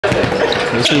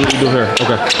Let's see what we do here.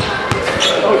 Okay.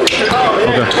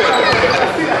 Okay.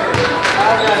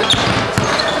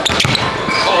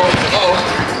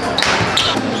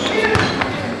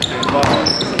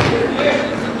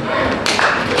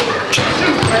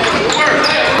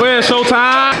 Where's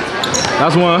showtime?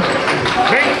 That's one.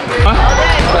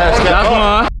 That's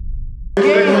one.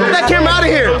 Get that camera out of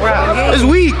here. It's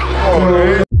weak.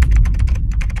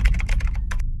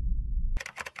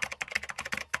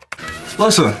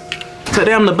 Listen,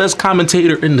 today I'm the best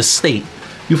commentator in the state.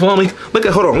 You feel me? Look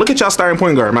at, hold on. Look at y'all starting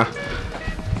point guard, man.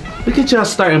 Look at y'all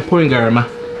starting point guard, man.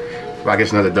 If I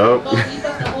get another dub.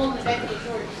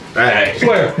 Hey.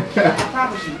 Where? I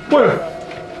promise you. Where?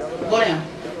 Go down.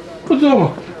 What's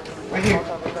on? Right here.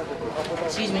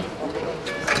 Excuse me.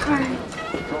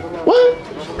 What?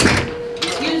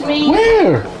 Excuse me.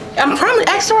 Where? I'm probably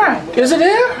extra. Is it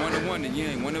there?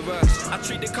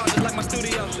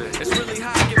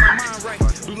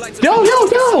 Yo.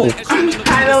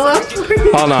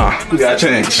 Hold on. We gotta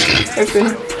change.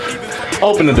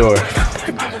 Open the door.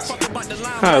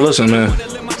 Alright, listen, man.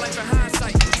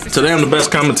 Today I'm the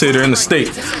best commentator in the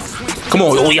state. Come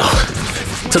on, yo.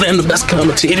 Today I'm the best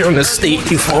commentator in the state,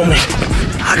 you feel me?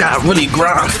 I gotta really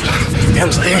grind. You know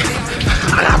what I'm saying?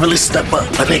 I gotta really step up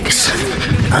for niggas.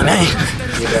 I mean.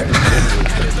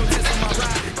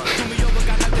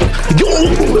 Yo!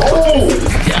 Oh!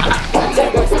 Yeah.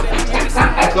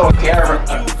 Let's go, camera.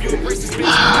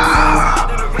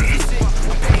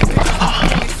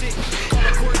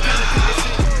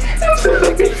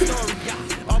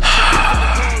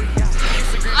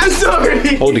 I'm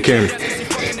sorry. Hold the camera.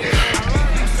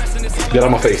 Get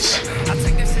out my face.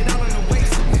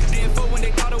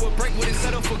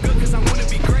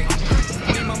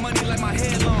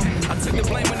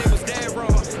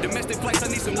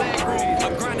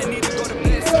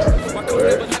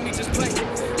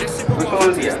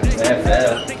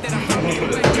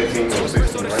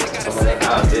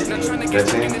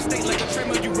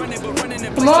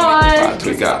 Come on.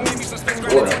 Tweak out.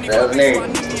 That's name.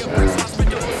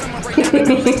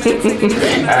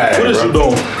 What is you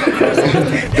doing?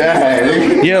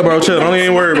 Yeah, bro, chill. Don't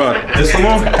even worry about it. It's come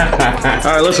on.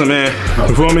 Alright, listen, man.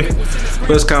 You feel me?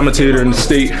 Best commentator in the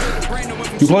state.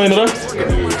 You playing today?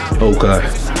 Okay.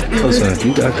 Listen,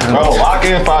 you got kind Bro, lock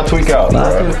in 5 tweak out.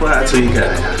 Lock in 5 tweak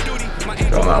out.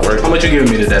 How much you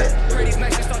giving me today?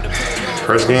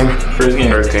 First game? First game.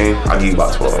 First game. I'll give you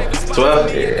about 12.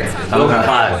 12? Yeah. I go to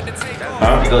 5.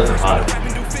 Huh? It goes to 5.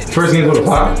 First game go to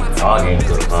 5? All games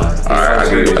go to 5. Alright, I'll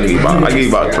give you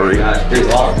about 3.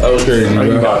 That was crazy, I'll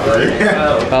give you bro. about 3.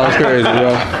 That was crazy,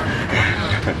 bro.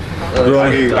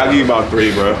 I'll give you about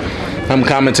 3, bro. I'm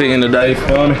commentating today, you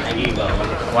feel me?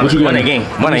 What you One a getting?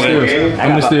 game. One a game. How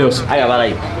many steals? I got about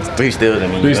like 3 steals in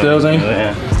me. 3 steals, ain't?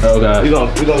 Yeah. Okay. We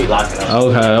gonna be locking up.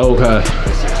 Okay.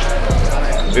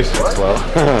 This is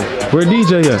 12. Where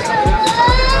DJ at?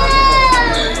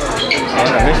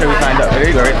 Make sure we signed up. There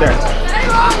you go, right there.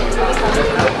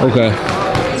 Okay.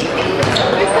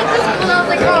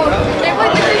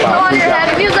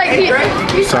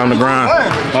 Time to grind.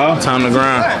 Huh? Time to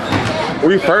grind.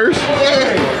 We first?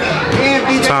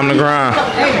 Time to grind.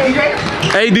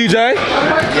 Hey, DJ.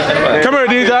 Come here,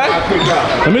 DJ.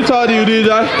 Let me talk to you,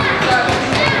 DJ.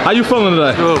 How you feeling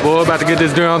today? Good, boy. About to get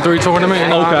this 3-on-3 tournament. You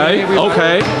know what I mean?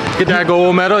 Okay. Get that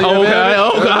gold medal. You know what I mean?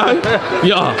 Okay.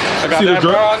 Yeah. I got that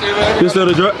bronze, you know? You see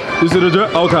the drip? You see the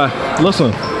drip? Okay.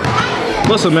 Listen.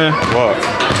 Listen, man. What?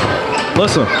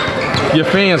 Listen. Your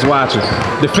fans watching.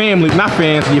 The family, not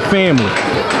fans, your family.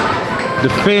 The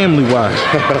family watch.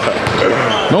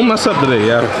 Don't mess up today,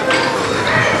 yeah.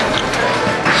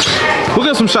 Go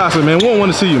get some shots in, man. We don't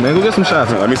want to see you, man. Go get some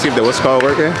shots in. Let me see if the what's called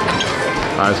working.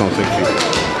 Alright, it's on 60.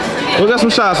 Go get some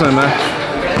shots in, man.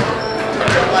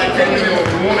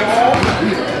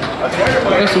 Go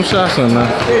get some shots in, man.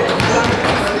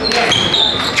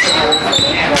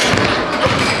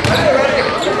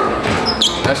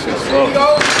 That shit's slow.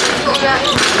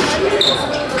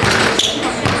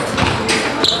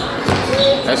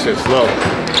 That shit's slow.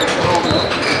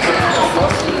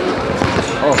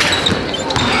 Oh.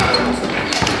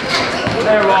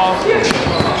 There, ball.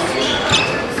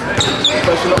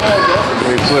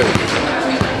 Very quick.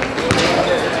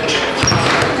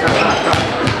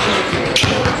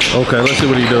 Okay, let's see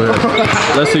what he do here.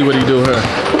 Let's see what he do here.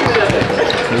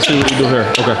 Let's see what he do here.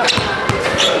 Okay.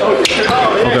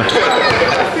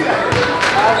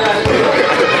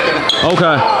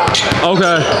 Okay.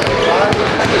 Okay.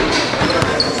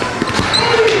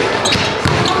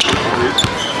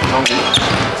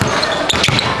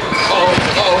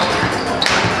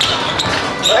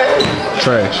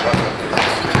 Trash.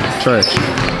 Trash.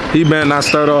 He better not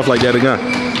start off like that again.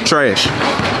 trash.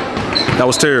 That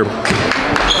was terrible.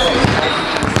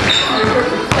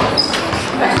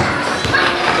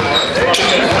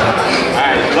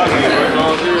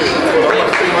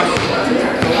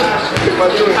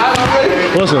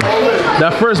 Listen,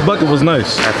 that first bucket was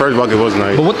nice. That first bucket was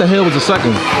nice. But what the hell was the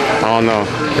second? I don't know.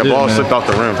 The ball slipped off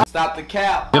the rim. Stop the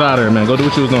cap. Get out of here, man. Go do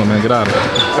what you was doing, man. Get out of here.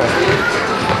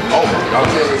 Oh my God.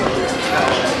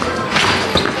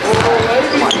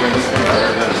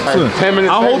 Listen, 10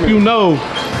 minutes. I hope you know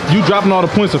you dropping all the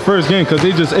points the first game because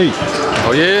they just ate.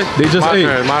 Oh yeah? They just ate.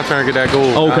 My turn to get that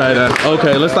goal. Okay, then.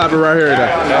 Okay, let's stop it right here.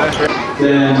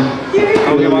 Then.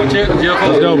 I'll get my chip.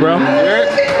 Let's go, bro.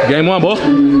 Game one, boy.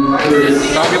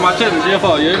 I'll get my chip.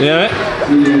 GFO, yeah? Yeah,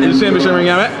 man. This championship ring,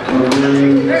 yeah, man.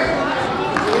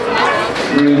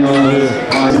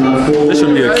 This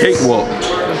should be a cakewalk.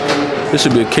 This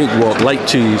should be a cakewalk, light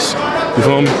cheese. You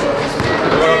feel me?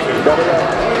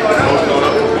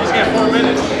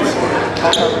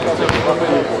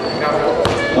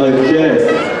 Okay.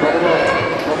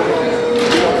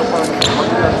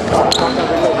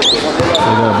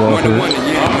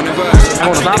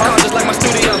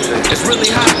 It's really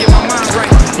hot, get my mind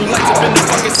right. You like to bend the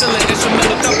fucking ceiling,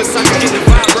 instrumental thumping, so I can get the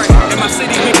vibe right. In my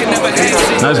city, we can never have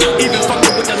shit. Nice. Even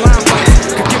fucking with the limelight.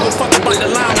 Could give a fuck about the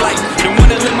limelight. Don't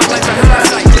wanna live my life in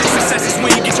hindsight. Success is when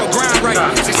you get your grind right.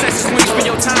 Success is when you spend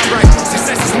your time right.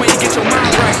 Success is when you get your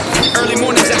mind right. Early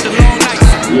mornings after long nights.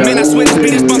 Man, I swear this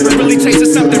beat is bumping, really chasing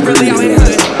something, really out here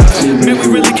hood. Man, we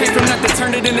really came from nothing,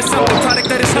 turned it into something, product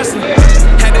that is hustling.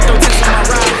 Had to throw tests on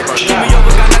my ride. Pull me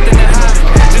over, got nothing to hide.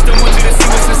 Just don't want you to see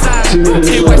what's inside.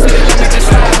 Get wasted, let me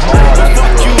just slide. But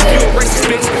fuck you, you a racist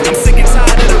bitch. I'm sick and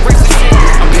tired of the racist shit.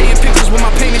 I'm painting pictures with my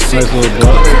painted shit. Nice little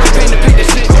Go up for the paint to paint the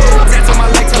shit. Dance on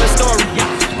my leg, tell a story.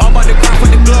 All about the grind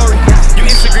for the glory. You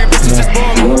Instagram bitches just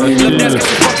bore me. Love that's cause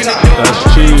you fucking the door. That's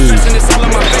cheese. Stressing it's all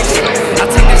on my face.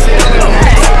 I take that shit out of my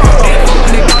face. Damn,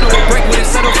 when they thought it would break, would it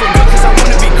settle for good? Cause I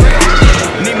wanna be great.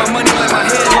 Need my money like my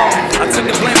head long. I took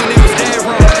the blame when it was dead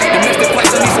wrong. The next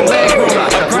place I need some leg room.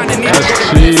 I'm grinding, need to go to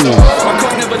bed. My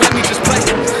coach never let me just play.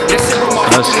 That shit broke my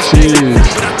heart to the stage.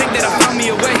 But I think that I found me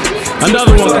a way.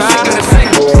 Another one, Kyle.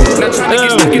 Not trying to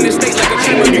get stuck in this state like a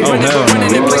trimmer. You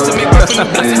running in place to make way for new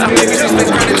blessings. I maybe some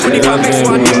space grinding 25 weeks, so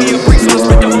I need me a break. So I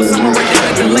spent the whole summer right there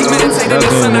at the lake, meditating in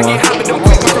the sun. I get hot, but don't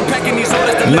quit me from packing these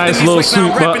orders. Nice little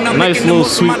sweep up. Nice little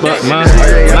sweep up, man.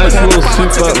 Nice little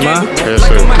sweep up, man. Yes,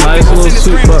 sir. Nice little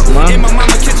sweep up, man.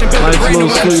 Nice little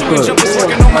sweep up.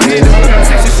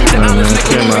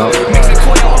 Camera out.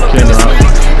 Camera out.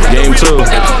 Game 2.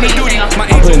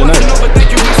 I'm playing tonight.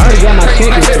 I already got my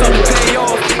championship.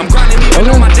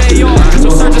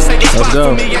 Let's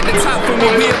go.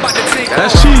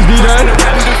 That's cheese, DJ.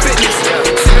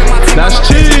 That's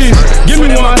cheese. Give me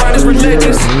one. Let's go.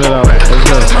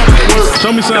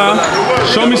 Show me some.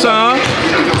 Show me some.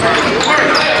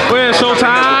 Where's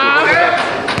showtime?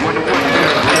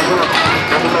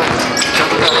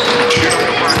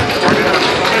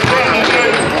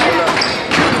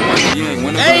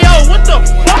 Hey, yo, what the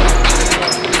fuck?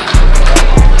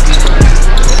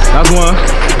 That's one.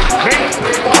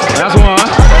 That's one.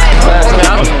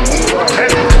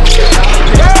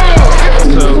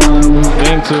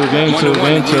 Game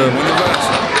two.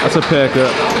 That's a pack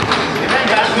up.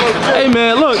 Hey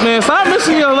man, look man, stop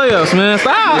missing your layups, man.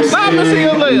 Stop missing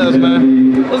your layups,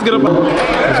 man. Let's get up.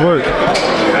 Let's work.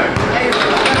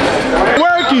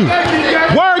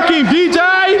 Working, DJ.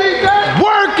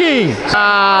 Working.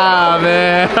 Ah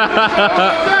man.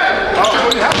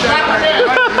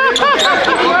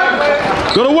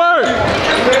 Go to work.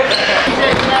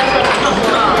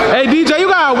 Hey DJ, you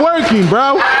got working,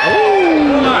 bro.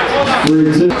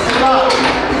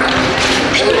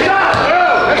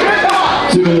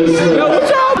 Yo, what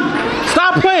y'all?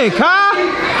 Stop playing, Kyle.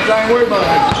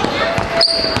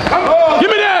 Give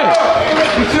me that.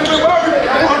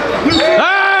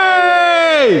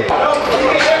 Hey!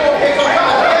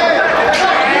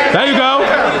 There you go.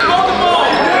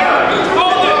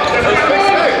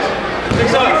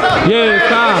 Yeah, it's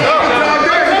time.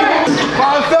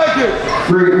 5 seconds.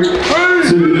 3,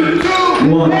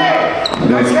 2, 1.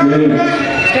 Next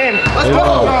game. Let's go.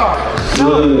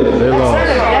 Good. They lost.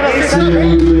 See you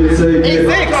USA.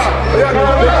 8-6.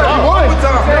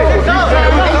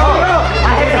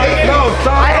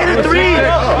 I hit a 3.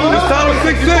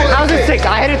 I was at 6. I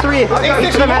hit a 3.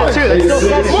 Each of them had 2. That's still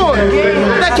 7. Come on.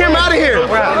 Get that camera out of here.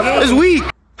 It's weak.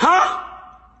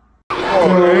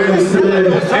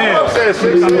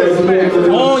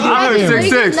 Oh, you heard 6.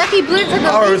 6'6". Lucky Blue took a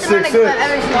I heard beast amount of 6'6".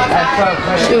 I've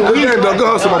ever seen. Good game, though. Good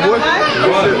hustle, my boy.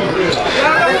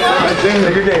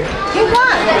 Good game. You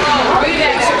won.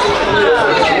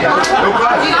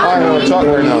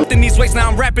 In these weights, now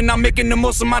I'm rapping, I'm making the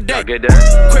most of my day.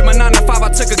 Quit my 9 to 5, I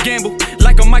took a gamble.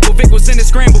 Like a Michael Vick was in the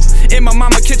scramble. In my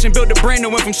mama kitchen, built a brand new.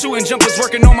 Went from shooting jumpers,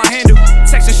 working on my handle.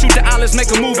 Text and shoot the islands, make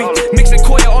a movie. Mixing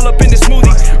Koya all up in the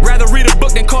smoothie. Rather read a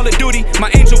book than call it duty.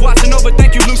 My angel watching over,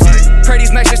 thank you, Lucy. Pray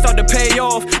these nights they start to pay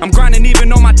off. I'm grinding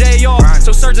even on my day off.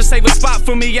 So surgeons save a spot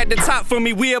for me at the top for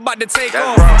me. We about to take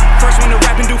off. First one to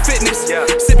rap and do fitness.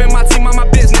 Sipping my team on my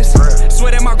business.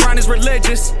 Swear that my grind is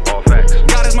religious.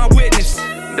 God is my witness.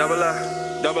 Double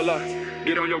up, double up.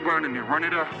 Get on your grind and then run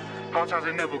it up. Hard times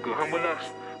ain't never good, humble us.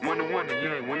 1 to 1 and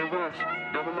you ain't one of us.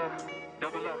 Double up,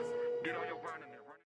 double up.